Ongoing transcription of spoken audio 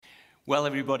Well,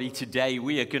 everybody, today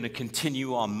we are going to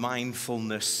continue our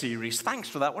mindfulness series. Thanks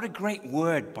for that. What a great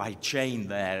word by Jane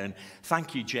there. And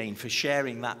thank you, Jane, for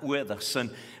sharing that with us.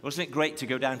 And wasn't it great to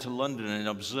go down to London and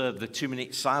observe the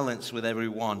 2-minute silence with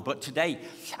everyone? But today,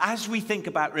 as we think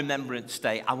about Remembrance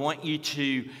Day, I want you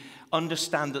to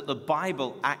understand that the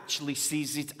Bible actually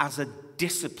sees it as a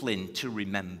discipline to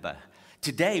remember.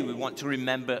 Today, we want to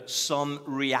remember some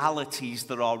realities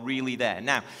that are really there.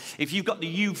 Now, if you've got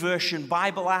the YouVersion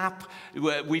Bible app,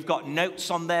 we've got notes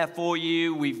on there for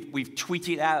you. We've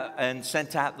tweeted out and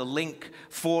sent out the link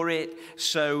for it.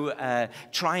 So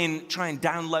try and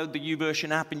download the YouVersion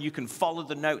app, and you can follow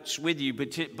the notes with you.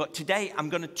 But today, I'm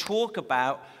going to talk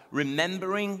about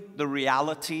remembering the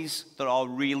realities that are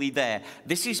really there.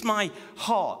 This is my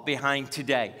heart behind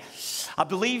today. I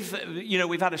believe,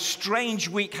 we've had a strange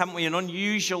week, haven't we? An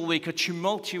unusual week, a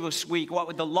tumultuous week, what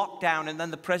with the lockdown and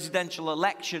then the presidential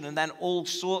election and then all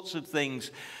sorts of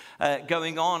things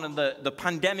going on, and the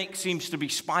pandemic seems to be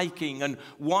spiking. And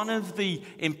one of the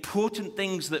important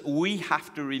things that we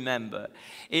have to remember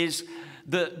is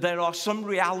that there are some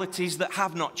realities that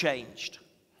have not changed.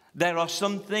 There are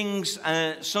some things,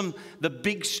 the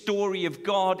big story of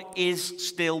God is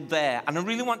still there. And I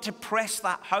really want to press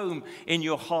that home in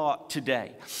your heart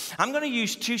today. I'm going to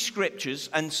use two scriptures,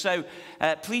 and so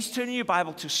please turn your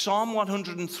Bible to Psalm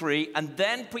 103, and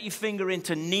then put your finger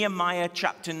into Nehemiah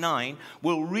chapter 9.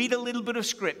 We'll read a little bit of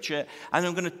scripture, and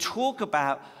I'm going to talk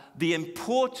about the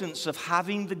importance of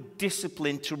having the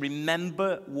discipline to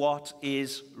remember what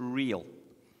is real.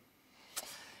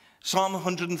 Psalm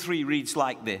 103 reads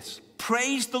like this: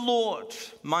 Praise the Lord,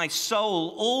 my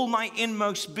soul, all my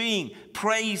inmost being,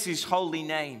 praise his holy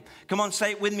name. Come on, say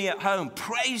it with me at home.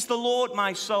 Praise the Lord,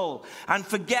 my soul, and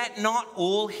forget not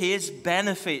all his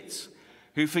benefits,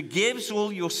 who forgives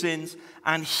all your sins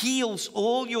and heals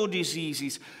all your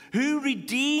diseases, who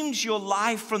redeems your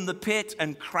life from the pit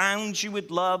and crowns you with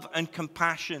love and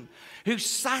compassion, who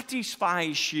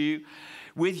satisfies you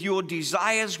with your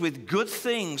desires with good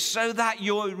things, so that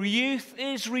your youth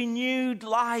is renewed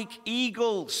like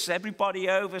eagles. Everybody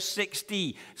over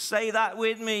 60, say that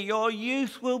with me. Your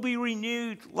youth will be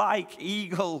renewed like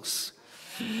eagles.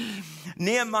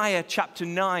 Nehemiah chapter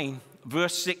 9,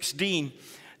 verse 16.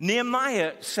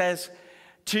 Nehemiah says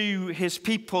to his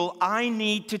people, I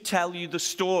need to tell you the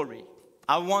story.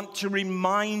 I want to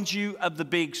remind you of the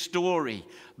big story,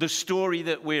 the story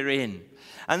that we're in.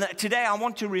 And today I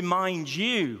want to remind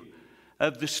you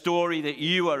of the story that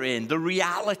you are in, the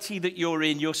reality that you're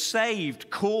in. You're saved,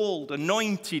 called,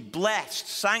 anointed, blessed,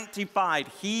 sanctified,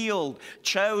 healed,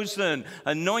 chosen,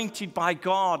 anointed by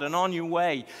God, and on your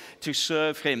way to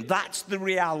serve him. That's the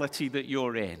reality that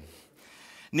you're in.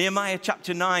 Nehemiah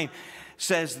chapter 9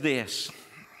 says this,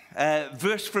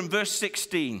 from verse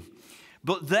 16.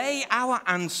 But they, our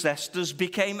ancestors,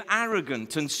 became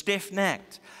arrogant and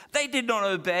stiff-necked. They did not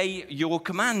obey your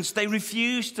commands. They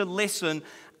refused to listen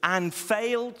and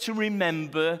failed to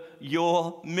remember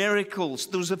your miracles.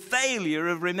 There was a failure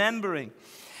of remembering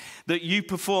that you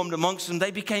performed amongst them.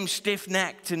 They became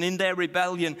stiff-necked, and in their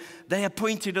rebellion, they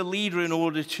appointed a leader in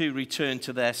order to return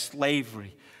to their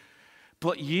slavery.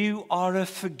 But you are a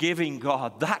forgiving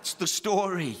God. That's the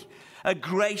story. A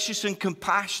gracious and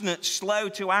compassionate, slow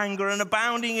to anger, and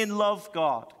abounding in love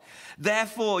God.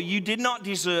 Therefore, you did not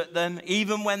desert them,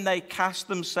 even when they cast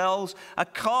themselves a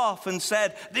calf and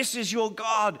said, this is your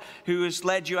God who has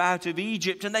led you out of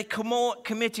Egypt. And they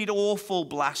committed awful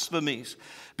blasphemies.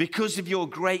 Because of your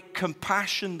great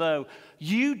compassion, though,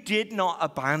 you did not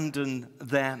abandon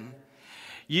them.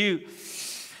 You,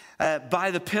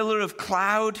 by the pillar of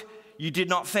cloud, you did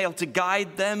not fail to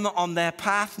guide them on their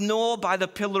path, nor by the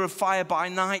pillar of fire by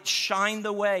night shine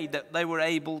the way that they were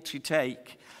able to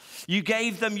take. You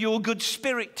gave them your good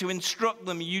spirit to instruct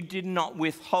them. You did not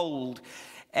withhold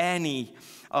any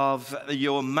of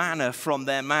your manna from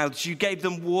their mouths. You gave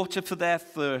them water for their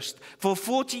thirst. For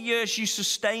 40 years you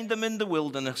sustained them in the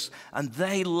wilderness, and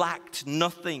they lacked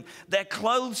nothing. Their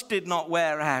clothes did not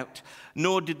wear out,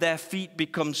 nor did their feet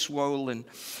become swollen.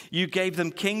 You gave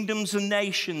them kingdoms and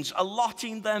nations,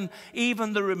 allotting them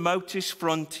even the remotest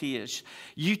frontiers.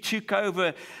 You took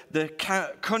over the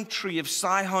country of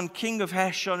Sihon, king of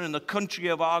Heshbon, and the country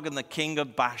of Og, and the king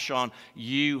of Bashan.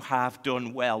 You have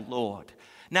done well, Lord.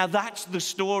 Now that's the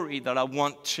story that I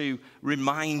want to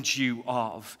remind you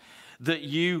of, that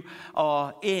you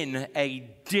are in a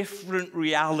different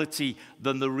reality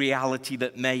than the reality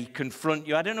that may confront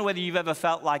you. I don't know whether you've ever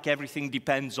felt like everything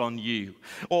depends on you,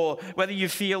 or whether you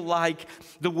feel like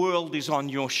the world is on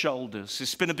your shoulders.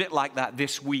 It's been a bit like that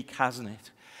this week, hasn't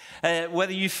it?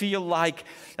 Whether you feel like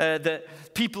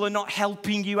that people are not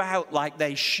helping you out like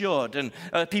they should, and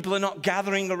people are not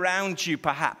gathering around you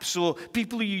perhaps, or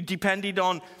people who you depended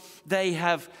on, they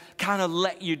have kind of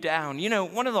let you down. You know,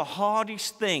 one of the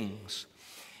hardest things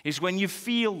is when you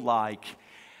feel like,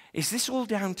 is this all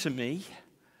down to me?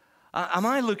 Am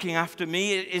I looking after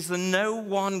me? Is there no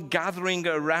one gathering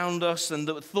around us, and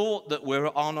the thought that we're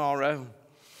on our own?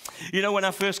 You know, when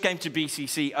I first came to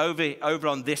BCC, over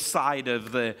on this side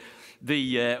of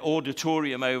the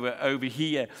auditorium over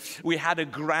here, we had a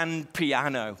grand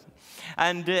piano.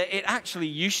 And it actually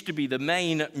used to be the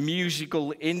main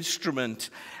musical instrument.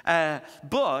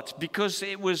 But because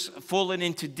it was fallen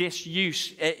into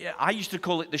disuse, I used to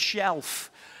call it the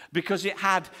shelf, because it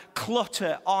had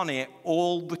clutter on it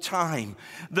all the time.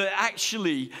 That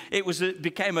actually it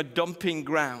became a dumping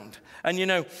ground. And you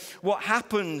know, what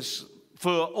happens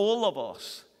for all of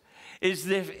us is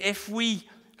that if we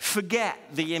forget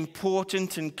the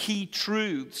important and key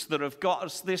truths that have got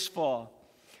us this far,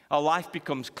 our life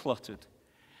becomes cluttered.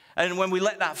 And when we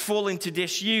let that fall into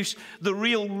disuse, the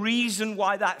real reason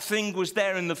why that thing was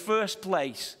there in the first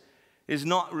place is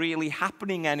not really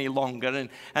happening any longer.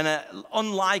 And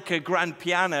unlike a grand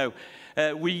piano,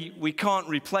 we can't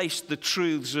replace the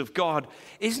truths of God.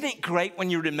 Isn't it great when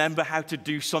you remember how to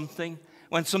do something?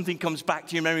 When something comes back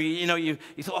to your memory, you know, you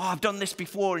thought, oh, I've done this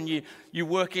before, and you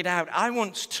work it out. I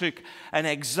once took an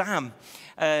exam,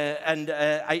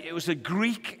 it was a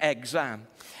Greek exam,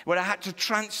 where I had to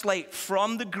translate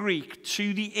from the Greek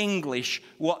to the English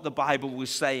what the Bible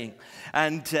was saying.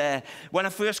 And when I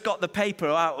first got the paper,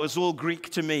 it was all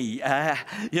Greek to me,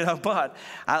 you know, but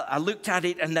I looked at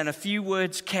it, and then a few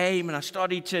words came, and I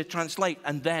started to translate.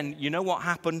 And then, you know what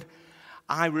happened?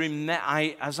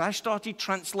 As I started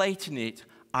translating it,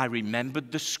 I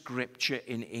remembered the scripture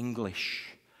in English,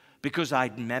 because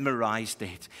I'd memorized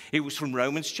it. It was from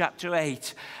Romans chapter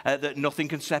 8, that nothing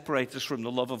can separate us from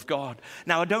the love of God.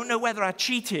 Now, I don't know whether I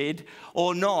cheated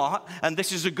or not, and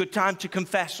this is a good time to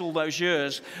confess all those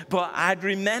years, but I'd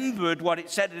remembered what it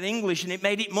said in English, and it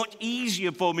made it much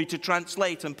easier for me to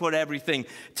translate and put everything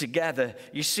together.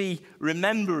 You see,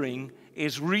 remembering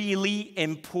is really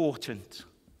important.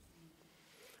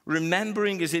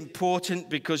 Remembering is important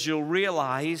because you'll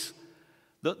realize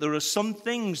that there are some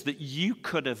things that you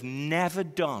could have never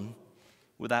done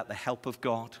without the help of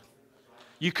God.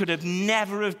 You could have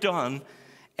never have done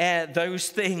those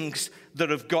things that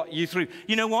have got you through.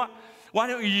 You know what? Why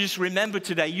don't you just remember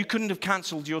today, you couldn't have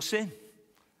canceled your sin.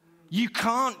 You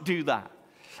can't do that.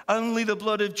 Only the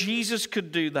blood of Jesus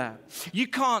could do that. You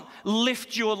can't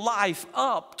lift your life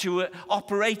up to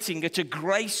operating at a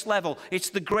grace level. It's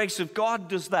the grace of God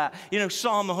does that. You know,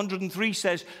 Psalm 103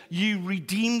 says, you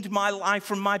redeemed my life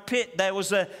from my pit. There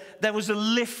was a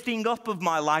lifting up of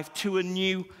my life to a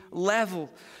new level.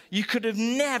 You could have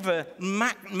never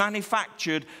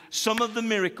manufactured some of the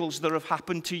miracles that have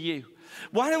happened to you.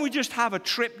 Why don't we just have a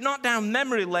trip, not down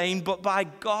memory lane, but by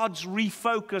God's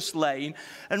refocus lane,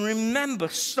 and remember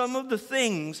some of the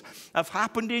things have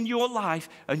happened in your life,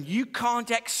 and you can't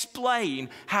explain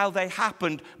how they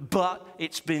happened, but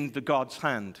it's been the God's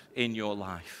hand in your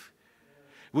life.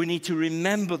 We need to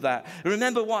remember that.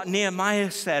 Remember what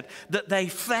Nehemiah said, that they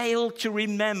failed to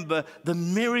remember the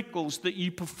miracles that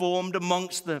you performed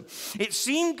amongst them. It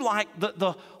seemed like that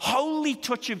the holy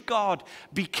touch of God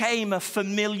became a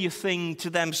familiar thing to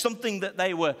them, something that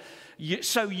they were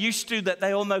so used to that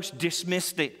they almost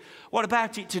dismissed it. What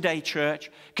about it today, church?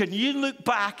 Can you look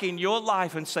back in your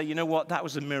life and say, you know what, that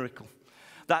was a miracle?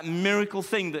 That miracle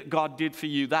thing that God did for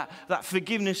you, that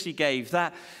forgiveness he gave,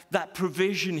 that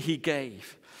provision he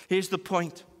gave. Here's the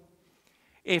point.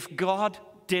 If God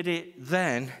did it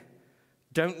then,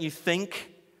 don't you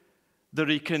think that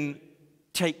he can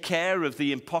take care of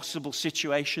the impossible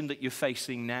situation that you're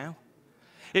facing now?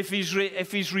 If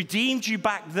he's redeemed you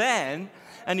back then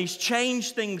and he's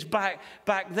changed things back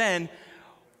then,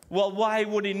 well, why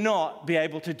would he not be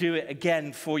able to do it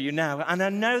again for you now? And I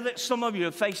know that some of you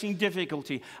are facing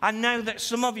difficulty. I know that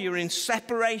some of you are in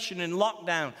separation and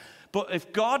lockdown. But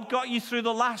if God got you through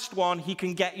the last one, he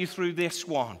can get you through this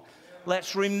one.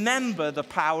 Let's remember the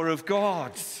power of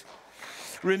God.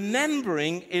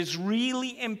 Remembering is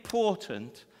really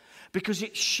important because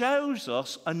it shows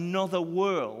us another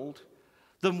world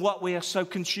than what we are so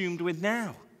consumed with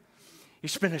now.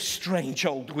 It's been a strange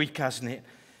old week, hasn't it?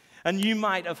 And you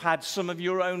might have had some of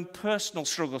your own personal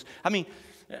struggles. I mean,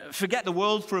 forget the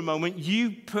world for a moment.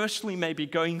 You personally may be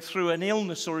going through an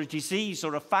illness or a disease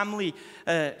or a family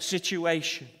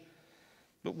situation.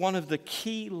 But one of the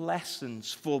key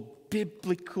lessons for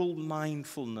biblical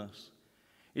mindfulness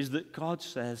is that God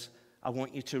says, I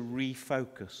want you to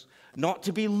refocus. Not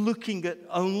to be looking at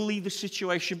only the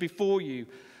situation before you,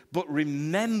 but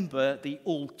remember the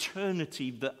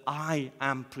alternative that I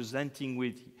am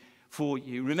presenting for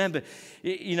you. Remember,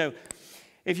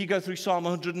 if you go through Psalm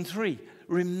 103,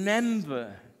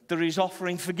 remember there is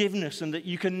offering forgiveness and that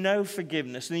you can know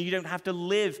forgiveness and you don't have to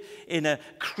live in a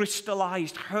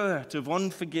crystallized hurt of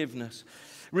unforgiveness.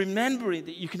 Remembering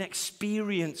that you can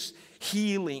experience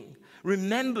healing.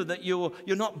 Remember that you're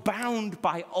not bound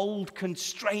by old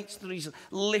constraints, that he's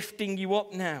lifting you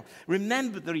up now.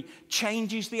 Remember that he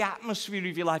changes the atmosphere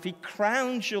of your life. He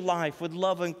crowns your life with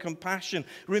love and compassion.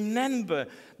 Remember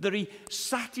that he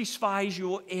satisfies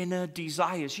your inner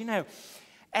desires.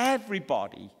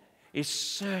 Everybody is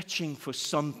searching for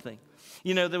something.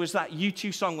 There was that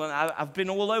U2 song, I've been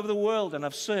all over the world and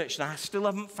I've searched and I still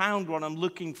haven't found what I'm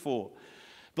looking for.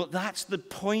 But that's the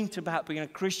point about being a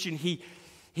Christian.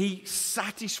 He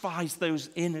satisfies those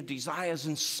inner desires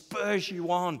and spurs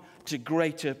you on to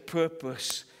greater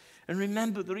purpose. And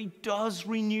remember that he does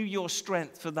renew your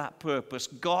strength for that purpose.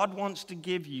 God wants to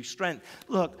give you strength.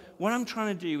 Look, what I'm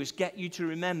trying to do is get you to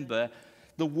remember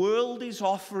the world is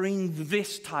offering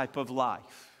this type of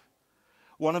life.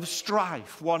 One of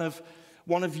strife, one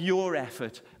of your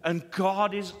effort. And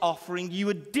God is offering you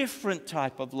a different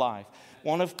type of life.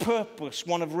 One of purpose,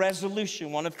 one of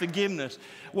resolution, one of forgiveness,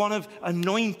 one of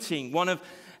anointing, one of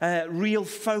real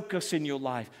focus in your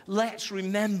life. Let's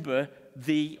remember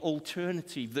the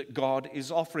alternative that God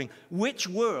is offering. Which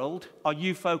world are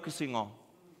you focusing on?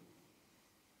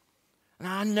 And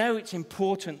I know it's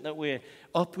important that we're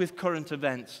up with current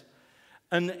events.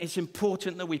 And it's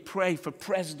important that we pray for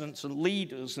presidents and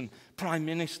leaders and prime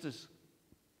ministers.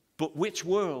 But which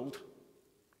world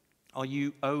are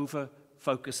you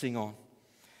over-focusing on?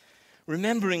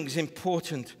 Remembering is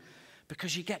important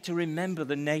because you get to remember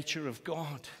the nature of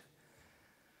God.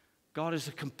 God is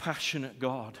a compassionate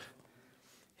God.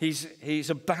 He's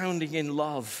abounding in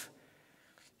love.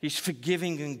 He's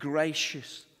forgiving and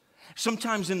gracious.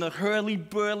 Sometimes in the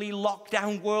hurly-burly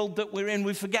lockdown world that we're in,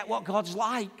 we forget what God's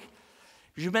like.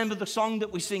 You remember the song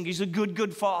that we sing, He's a good,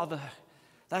 good Father.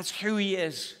 That's who He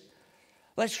is.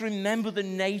 Let's remember the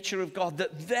nature of God,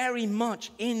 that very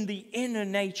much in the inner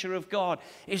nature of God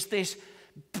is this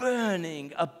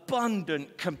burning,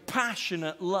 abundant,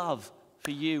 compassionate love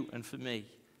for you and for me.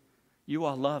 You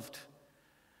are loved,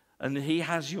 and He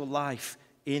has your life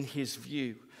in His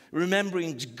view.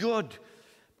 Remembering is good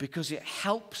because it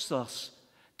helps us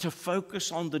to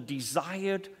focus on the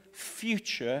desired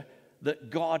future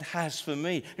that God has for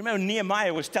me. Remember,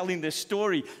 Nehemiah was telling this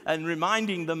story and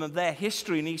reminding them of their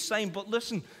history, and he's saying, but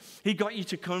listen, He got you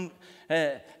to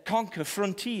conquer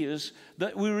frontiers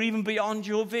that were even beyond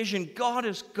your vision. God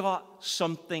has got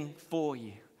something for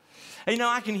you. And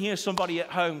I can hear somebody at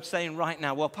home saying right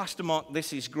now, well, Pastor Mark,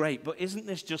 this is great, but isn't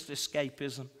this just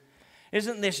escapism?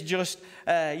 Isn't this just,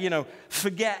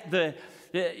 forget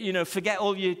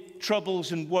all your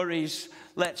troubles and worries.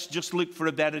 Let's just look for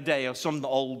a better day. Or some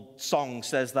old song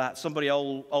says that. Somebody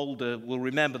older will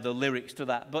remember the lyrics to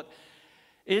that. But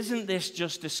isn't this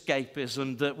just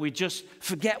escapism, that we just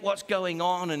forget what's going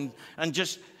on and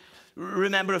just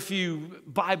remember a few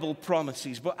Bible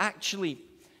promises? But actually,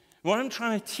 what I'm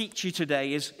trying to teach you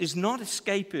today is not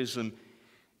escapism.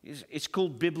 It's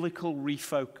called biblical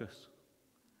refocus.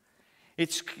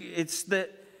 It's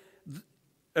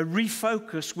a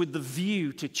refocus with the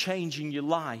view to changing your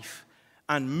life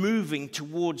and moving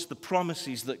towards the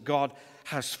promises that God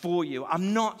has for you.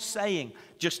 I'm not saying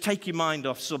just take your mind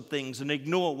off some things and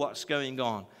ignore what's going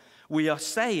on. We are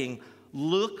saying,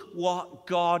 look what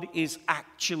God is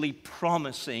actually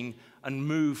promising and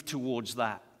move towards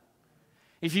that.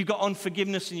 If you've got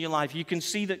unforgiveness in your life, you can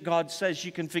see that God says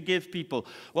you can forgive people.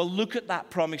 Well, look at that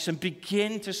promise and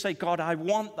begin to say, God, I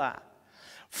want that.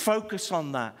 Focus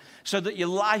on that so that your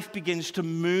life begins to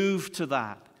move to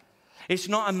that. It's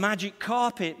not a magic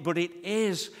carpet, but it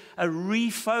is a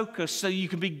refocus so you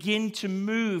can begin to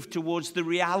move towards the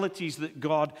realities that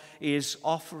God is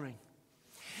offering.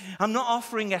 I'm not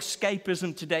offering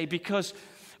escapism today because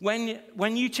when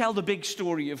you tell the big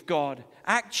story of God,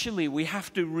 actually we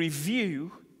have to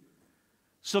review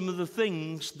some of the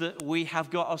things that we have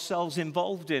got ourselves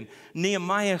involved in.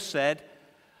 Nehemiah said,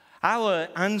 our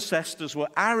ancestors were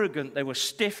arrogant, they were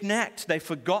stiff-necked, they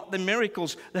forgot the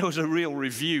miracles. There was a real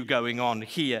review going on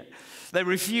here. They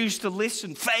refused to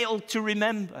listen, failed to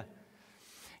remember.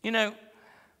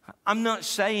 I'm not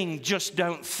saying just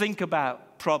don't think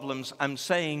about problems. I'm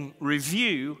saying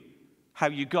review how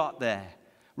you got there.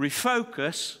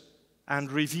 Refocus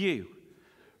and review.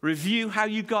 Review how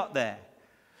you got there.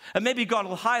 And maybe God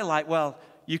will highlight, well,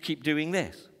 you keep doing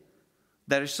this.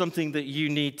 There is something that you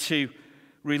need to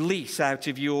release out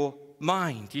of your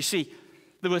mind. You see,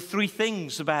 there were three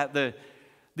things about the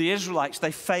Israelites.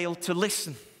 They failed to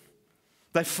listen.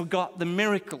 They forgot the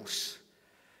miracles.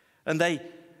 And they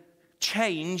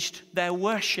changed their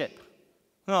worship.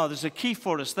 Oh, there's a key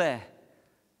for us there.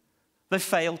 They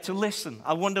failed to listen.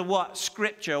 I wonder what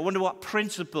scripture, I wonder what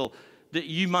principle that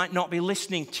you might not be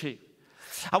listening to.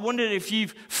 I wonder if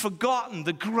you've forgotten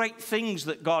the great things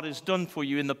that God has done for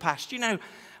you in the past. You know,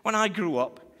 when I grew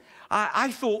up,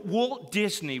 I thought Walt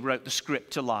Disney wrote the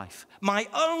script to life. My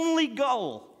only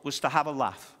goal was to have a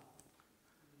laugh.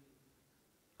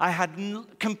 I had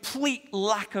complete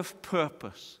lack of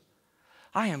purpose.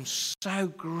 I am so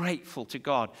grateful to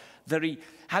God that he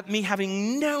had me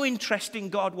having no interest in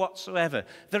God whatsoever.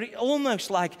 That it almost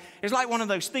like, it's like one of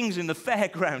those things in the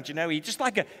fairground, you know. He just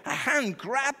like a hand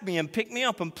grabbed me and picked me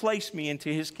up and placed me into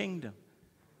his kingdom.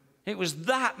 It was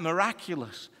that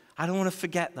miraculous. I don't want to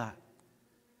forget that.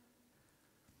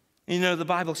 You know, the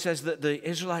Bible says that the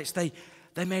Israelites, they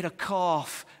made a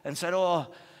calf and said, oh,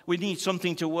 we need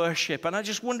something to worship. And I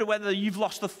just wonder whether you've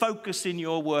lost the focus in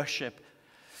your worship.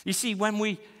 You see, when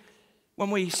we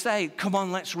say, come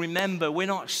on, let's remember, we're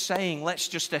not saying let's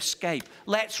just escape.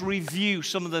 Let's review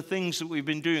some of the things that we've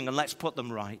been doing and let's put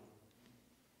them right.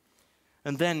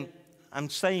 And then I'm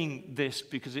saying this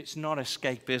because it's not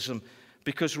escapism,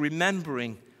 because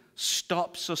remembering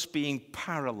stops us being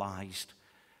paralyzed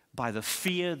by the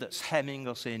fear that's hemming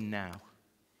us in now.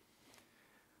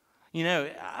 You know,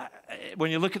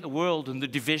 when you look at the world and the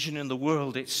division in the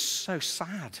world, it's so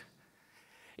sad.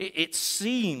 It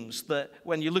seems that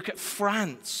when you look at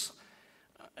France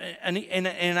and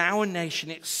in our nation,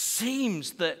 it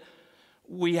seems that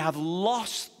we have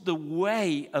lost the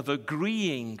way of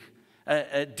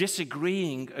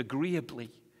disagreeing agreeably.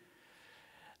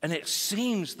 And it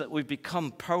seems that we've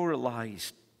become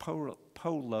polarized. But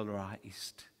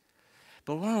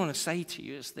what I want to say to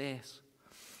you is this.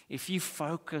 If you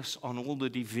focus on all the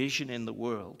division in the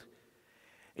world,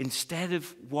 instead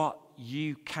of what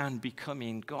you can become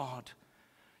in God,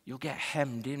 you'll get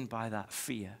hemmed in by that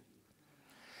fear.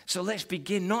 So let's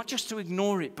begin not just to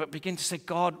ignore it, but begin to say,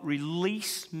 God,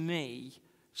 release me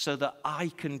so that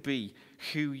I can be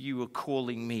who you are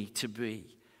calling me to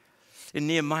be. In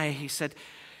Nehemiah, he said,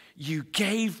 you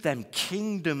gave them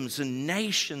kingdoms and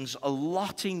nations,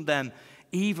 allotting them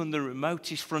even the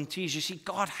remotest frontiers. You see,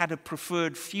 God had a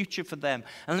preferred future for them.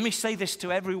 And let me say this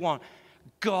to everyone.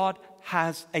 God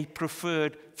has a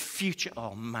preferred future.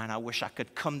 Oh man, I wish I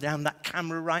could come down that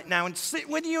camera right now and sit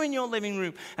with you in your living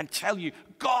room and tell you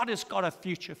God has got a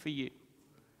future for you.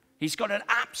 He's got an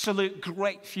absolute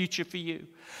great future for you.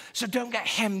 So don't get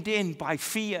hemmed in by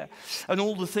fear and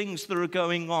all the things that are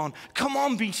going on. Come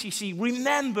on, BCC,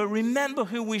 remember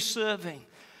who we're serving.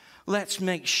 Let's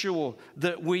make sure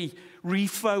that we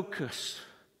refocus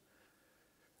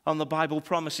on the Bible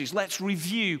promises. Let's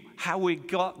review how we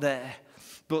got there,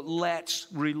 but let's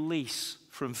release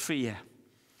from fear,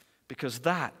 because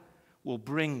that will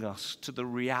bring us to the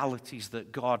realities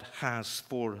that God has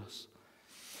for us.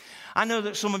 I know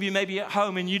that some of you may be at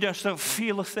home and you just don't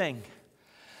feel a thing.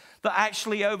 That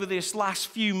actually over this last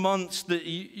few months that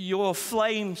your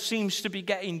flame seems to be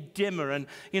getting dimmer. And,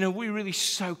 you know, we really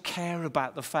so care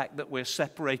about the fact that we're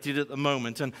separated at the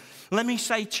moment. And let me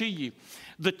say to you,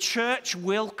 the church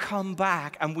will come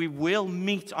back and we will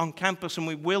meet on campus and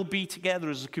we will be together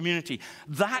as a community.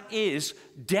 That is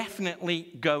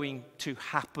definitely going to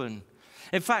happen.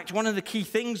 In fact, one of the key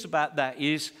things about that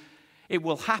is it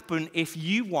will happen if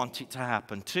you want it to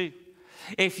happen too.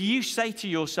 If you say to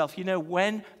yourself, you know,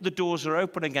 when the doors are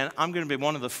open again, I'm going to be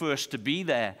one of the first to be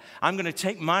there. I'm going to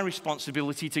take my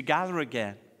responsibility to gather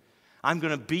again. I'm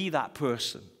going to be that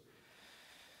person.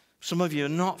 Some of you are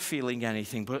not feeling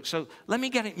anything, but so let me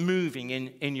get it moving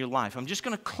in your life. I'm just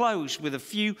going to close with a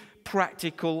few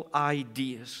practical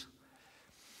ideas.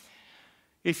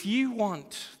 If you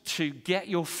want to get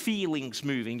your feelings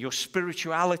moving, your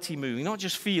spirituality moving, not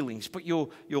just feelings, but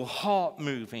your heart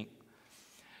moving,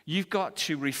 you've got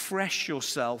to refresh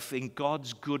yourself in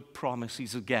God's good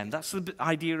promises again. That's the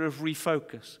idea of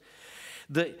refocus.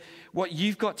 That what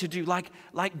you've got to do,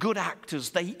 like good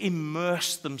actors, they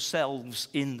immerse themselves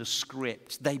in the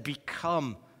script. They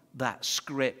become that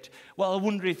script. Well, I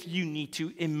wonder if you need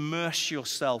to immerse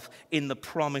yourself in the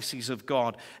promises of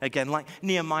God. Again, like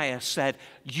Nehemiah said,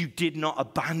 you did not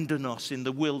abandon us in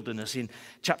the wilderness. In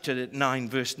chapter 9,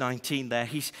 verse 19 there,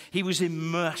 he was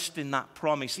immersed in that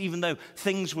promise. Even though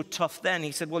things were tough then,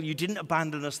 he said, well, you didn't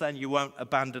abandon us then, you won't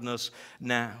abandon us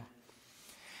now.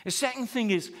 The second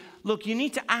thing is, look, you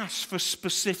need to ask for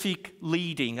specific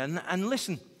leading. And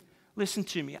listen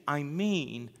to me, I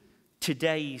mean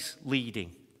today's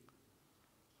leading.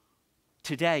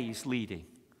 Today's leading.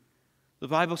 The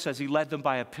Bible says he led them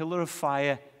by a pillar of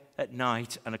fire at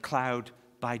night and a cloud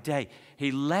by day.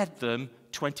 He led them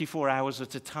 24 hours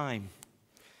at a time.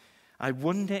 I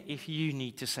wonder if you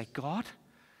need to say, God,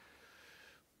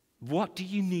 what do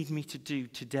you need me to do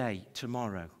today,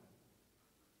 tomorrow?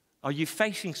 Are you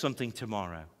facing something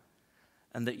tomorrow?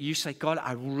 And that you say, God,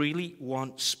 I really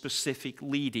want specific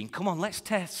leading. Come on, let's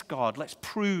test God. Let's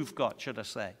prove God, should I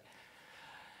say.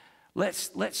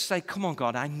 Let's say, come on,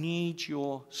 God, I need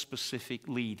your specific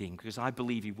leading because I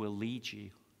believe he will lead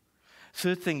you.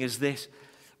 Third thing is this.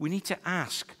 We need to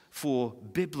ask for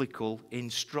biblical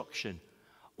instruction.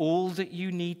 All that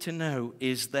you need to know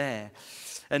is there.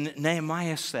 And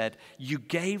Nehemiah said, you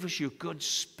gave us your good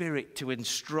spirit to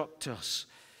instruct us.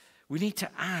 We need to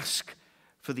ask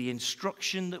for the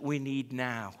instruction that we need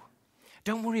now.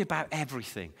 Don't worry about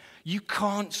everything. You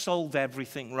can't solve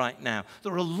everything right now.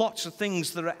 There are lots of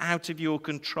things that are out of your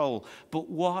control. But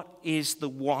what is the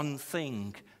one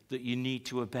thing that you need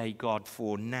to obey God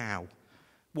for now?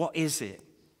 What is it?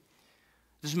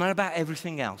 Doesn't matter about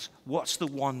everything else. What's the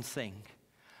one thing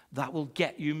that will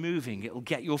get you moving? It'll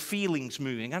get your feelings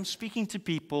moving. I'm speaking to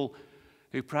people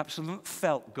who perhaps haven't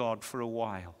felt God for a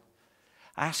while.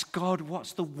 Ask God,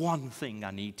 what's the one thing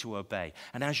I need to obey?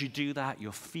 And as you do that,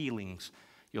 your feelings,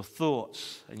 your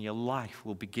thoughts, and your life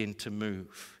will begin to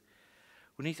move.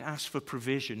 We need to ask for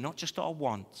provision, not just our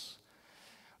wants.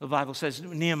 The Bible says,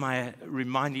 Nehemiah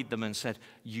reminded them and said,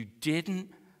 you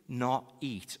didn't not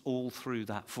eat all through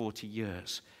that 40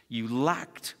 years. You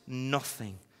lacked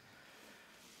nothing.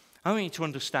 I want you to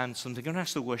understand something. I'm going to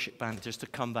ask the worship band just to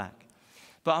come back.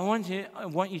 But I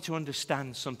want you to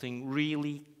understand something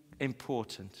really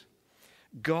important.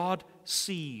 God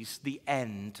sees the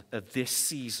end of this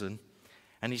season,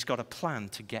 and he's got a plan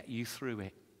to get you through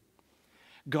it.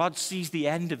 God sees the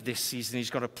end of this season. He's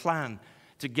got a plan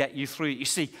to get you through it. You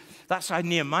see, that's how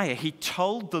Nehemiah, he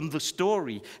told them the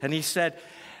story, and he said,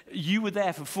 you were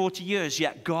there for 40 years,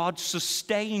 yet God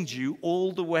sustained you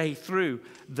all the way through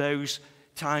those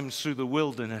times through the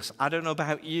wilderness. I don't know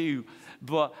about you,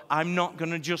 but I'm not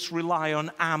going to just rely on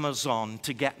Amazon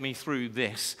to get me through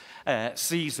this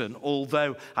season,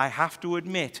 although I have to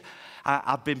admit,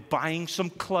 I've been buying some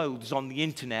clothes on the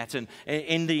internet, and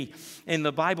in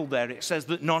the Bible there, it says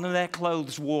that none of their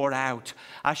clothes wore out.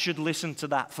 I should listen to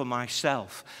that for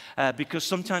myself, because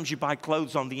sometimes you buy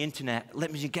clothes on the internet.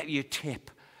 Let me get you a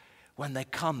tip. When they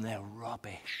come, they're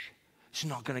rubbish. It's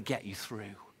not going to get you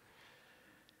through.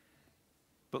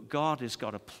 But God has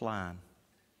got a plan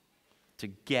to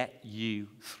get you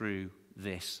through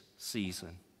this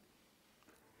season.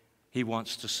 He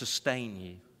wants to sustain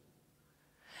you.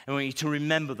 And we need to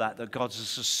remember that God's a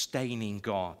sustaining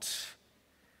God.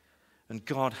 And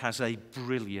God has a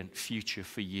brilliant future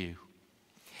for you.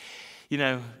 You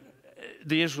know,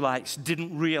 the Israelites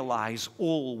didn't realize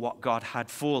all what God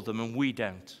had for them, and we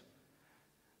don't.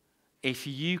 If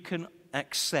you can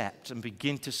accept and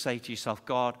begin to say to yourself,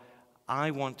 God,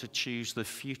 I want to choose the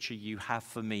future you have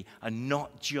for me and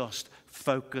not just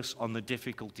focus on the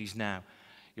difficulties now,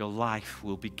 your life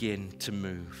will begin to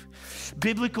move.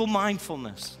 Biblical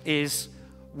mindfulness is,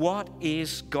 what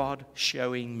is God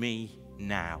showing me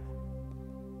now?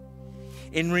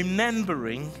 In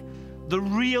remembering the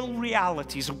real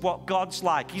realities of what God's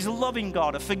like. He's a loving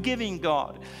God, a forgiving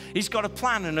God. He's got a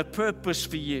plan and a purpose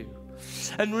for you.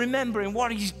 And remembering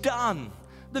what he's done.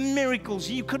 The miracles,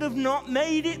 you could have not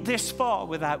made it this far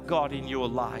without God in your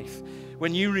life.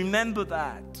 When you remember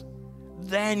that,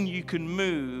 then you can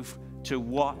move to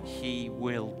what he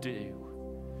will do.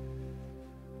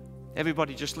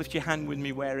 Everybody just lift your hand with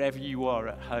me wherever you are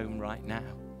at home right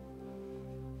now.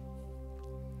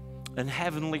 And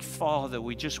Heavenly Father,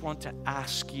 we just want to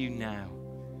ask you now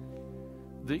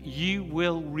that you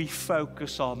will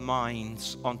refocus our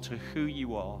minds onto who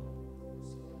you are.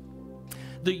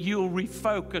 That you'll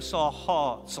refocus our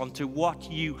hearts onto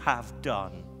what you have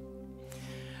done.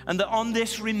 And that on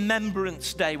this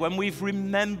Remembrance Day, when we've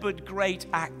remembered great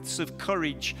acts of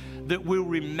courage, that we'll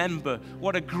remember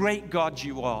what a great God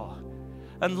you are.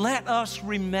 And let us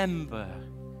remember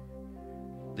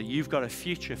that you've got a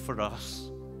future for us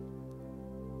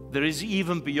that is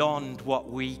even beyond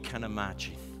what we can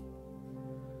imagine.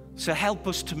 So help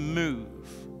us to move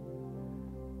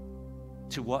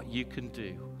to what you can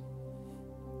do.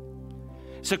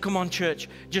 So come on, church,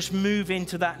 just move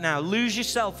into that now. Lose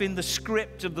yourself in the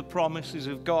script of the promises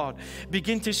of God.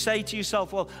 Begin to say to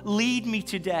yourself, well, lead me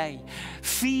today.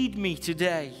 Feed me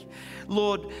today.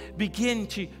 Lord, begin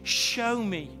to show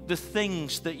me the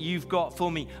things that you've got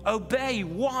for me. Obey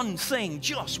one thing,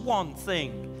 just one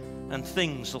thing, and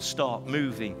things will start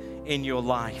moving in your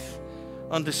life.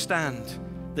 Understand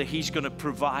that He's going to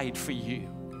provide for you.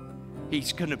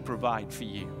 He's going to provide for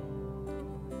you.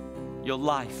 Your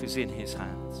life is in His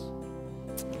hands.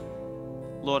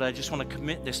 Lord, I just want to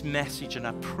commit this message, and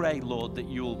I pray, Lord, that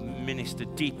you'll minister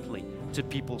deeply to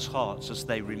people's hearts as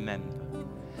they remember.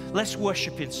 Let's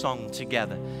worship in song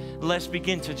together. Let's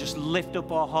begin to just lift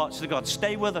up our hearts to God.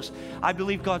 Stay with us. I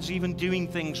believe God's even doing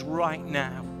things right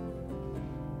now.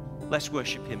 Let's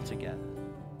worship Him together.